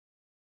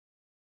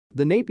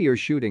The Napier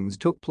shootings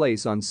took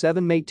place on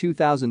 7 May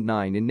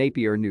 2009 in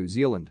Napier, New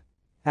Zealand.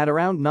 At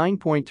around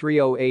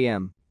 9:30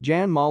 am,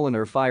 Jan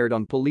Molenaar fired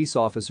on police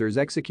officers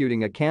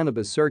executing a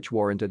cannabis search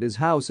warrant at his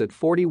house at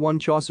 41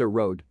 Chaucer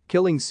Road,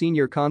 killing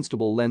Senior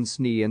Constable Len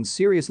Snee and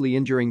seriously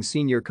injuring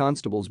Senior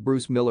Constables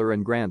Bruce Miller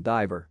and Grant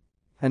Diver.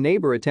 A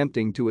neighbour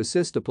attempting to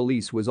assist the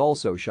police was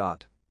also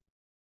shot.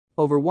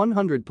 Over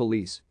 100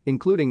 police,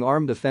 including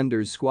Armed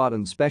Offenders Squad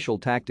and Special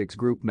Tactics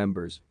Group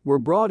members, were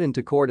brought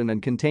into cordon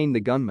and contained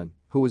the gunman,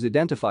 who was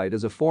identified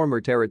as a former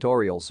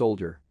territorial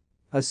soldier.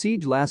 A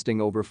siege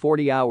lasting over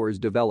 40 hours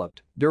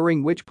developed,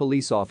 during which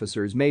police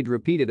officers made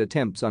repeated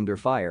attempts under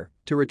fire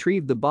to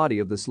retrieve the body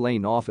of the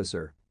slain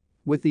officer.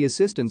 With the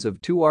assistance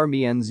of 2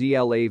 Army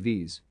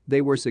NZLAVs,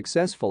 they were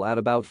successful at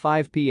about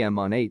 5 p.m.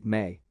 on 8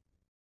 May.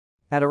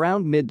 At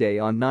around midday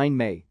on 9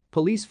 May,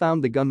 police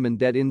found the gunman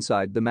dead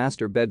inside the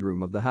master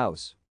bedroom of the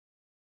house.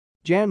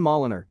 Jan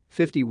Molenaar,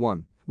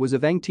 51, was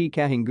of Ngti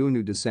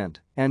Kahingunu descent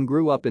and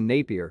grew up in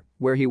Napier,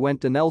 where he went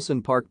to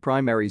Nelson Park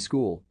Primary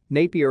School,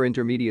 Napier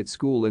Intermediate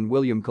School and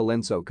William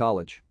Colenso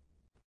College.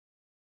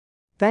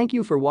 Thank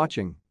you for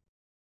watching.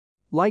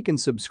 Like and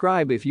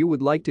subscribe if you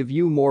would like to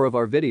view more of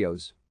our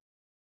videos.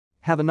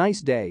 Have a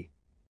nice day.